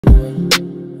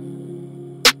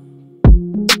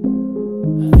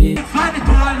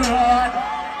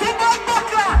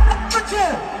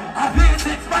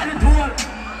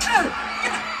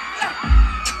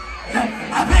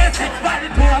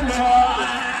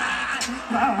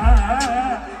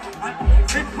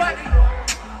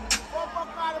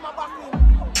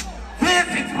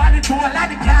It's funny to a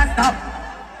lot of can't stop.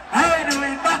 I ain't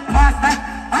doing back past that.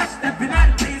 I step in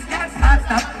and please can't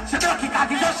stop. She don't kick out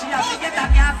the she has to get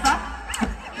that can't stop.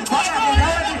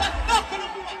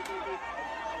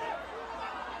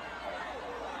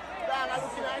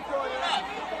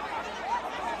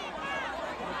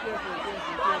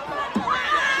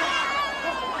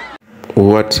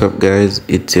 What's up, guys?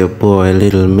 It's your boy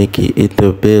Little Mickey in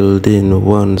the building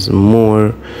once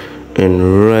more,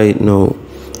 and right now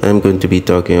I'm going to be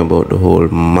talking about the whole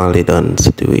Malie Donn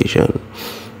situation,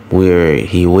 where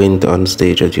he went on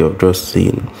stage, as you have just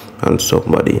seen, and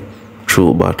somebody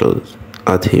threw bottles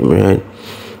at him. Right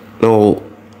now,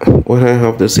 what I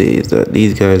have to say is that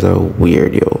these guys are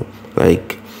weird, yo.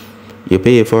 Like, you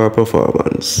pay for a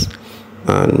performance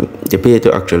and you pay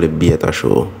to actually be at a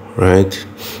show, right?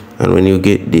 And when you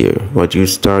get there, what you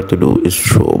start to do is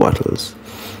throw bottles.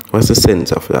 What's the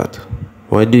sense of that?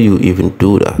 Why do you even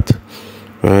do that?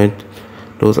 Right?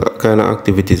 Those kind of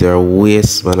activities are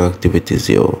waste man activities,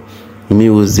 yo.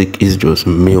 Music is just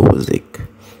music,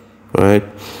 right?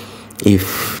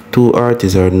 If two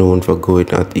artists are known for going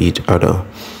at each other,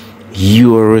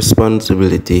 your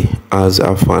responsibility as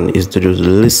a fan is to just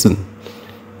listen.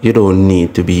 You don't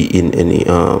need to be in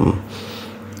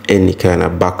any kind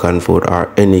of back and forth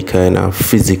or any kind of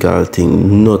physical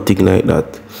thing, nothing like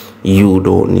that. You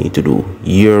don't need to do.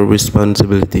 Your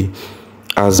responsibility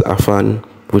as a fan,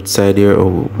 which side you're or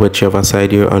whichever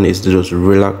side you're on, is to just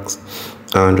relax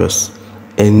and just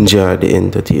enjoy the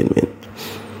entertainment.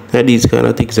 And these kind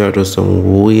of things are just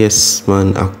some waste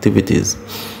man activities,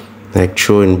 like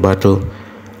throwing bottle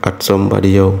at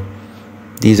somebody, yo.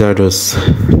 These are just,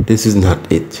 this is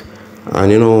not it.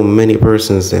 And you know, many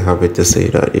persons, they have it to say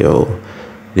that, yo,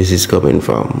 this is coming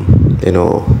from, you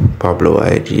know, Pablo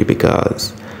IG,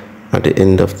 because at the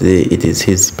end of the day, it is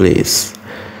his place.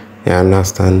 You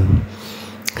understand?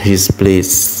 His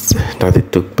place that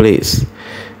it took place.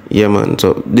 Yeah, man.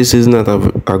 So this is not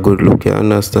a good look. You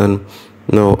understand?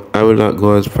 No, I will not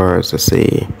go as far as to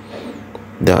say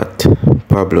that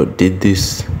Pablo did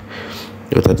this,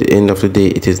 but at the end of the day,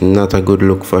 it is not a good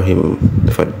look for him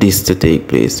for this to take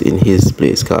place in his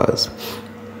place, cause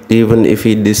even if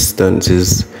he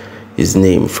distances his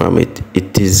name from it,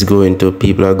 it is going to,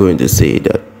 people are going to say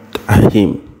that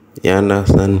him. You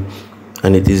understand?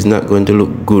 And it is not going to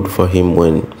look good for him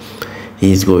when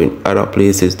he's going other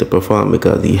places to perform,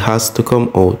 because he has to come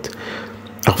out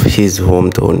of his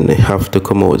hometown. He have to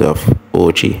come out of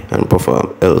Ochi and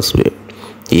perform elsewhere.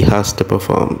 He has to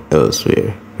perform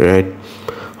elsewhere, right?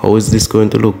 How is this going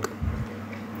to look?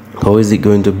 How is it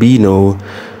going to be now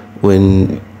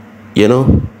when, you know,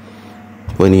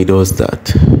 when he does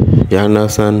that? You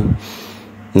understand?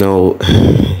 Now,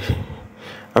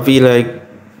 I feel like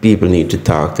people need to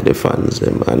talk to the fans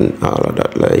and all of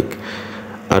that. Like,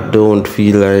 I don't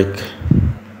feel like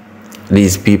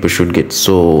these people should get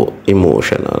so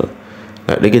emotional.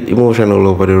 Like, they get emotional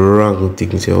over the wrong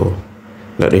things, yo.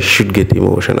 That they should get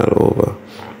emotional over.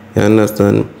 You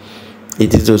understand?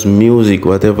 It is just music.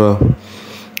 Whatever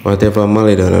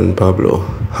Malie Donn and Pablo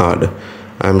had,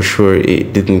 I'm sure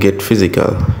it didn't get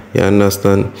physical. You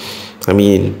understand? I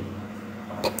mean,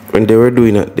 when they were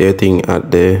doing their thing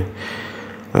at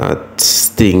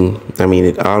Sting, I mean,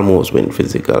 it almost went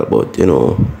physical, but you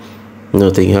know,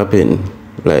 nothing happened.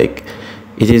 Like,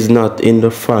 it is not in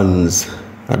the fans.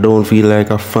 I don't feel like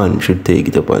a fan should take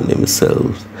it upon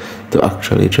themselves to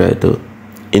actually try to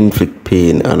inflict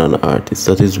pain on an artist.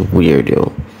 That is weird,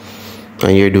 yo.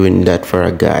 And you're doing that for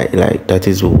a guy. Like, that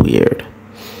is weird.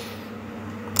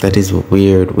 That is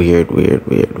weird.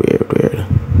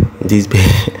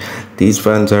 These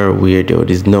fans are weird, yo.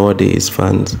 These nowadays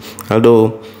fans.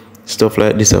 Although stuff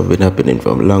like this have been happening for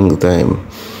a long time,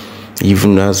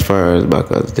 even as far as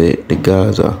back as the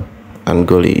Gaza and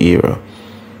Gully era.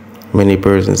 Many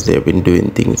persons, they have been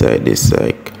doing things like this,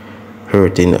 like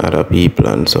hurting other people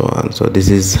and so on. So this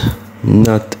is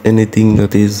not anything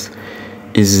that is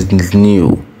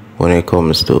new when it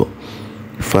comes to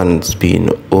fans being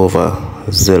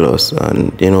overzealous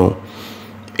and, you know,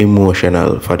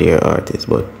 emotional for their artists.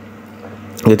 But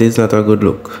it is not a good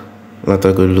look. Not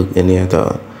a good look any at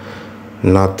all.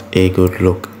 Not a good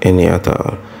look any at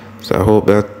all. So I hope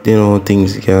that, you know,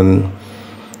 things can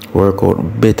work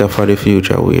out better for the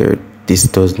future, where this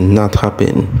does not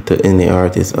happen to any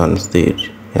artist on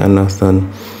stage. You understand?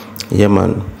 Yeah,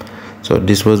 man. So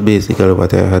this was basically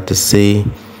what I had to say.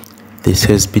 This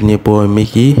has been your boy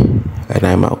Mickey, and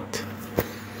I'm out.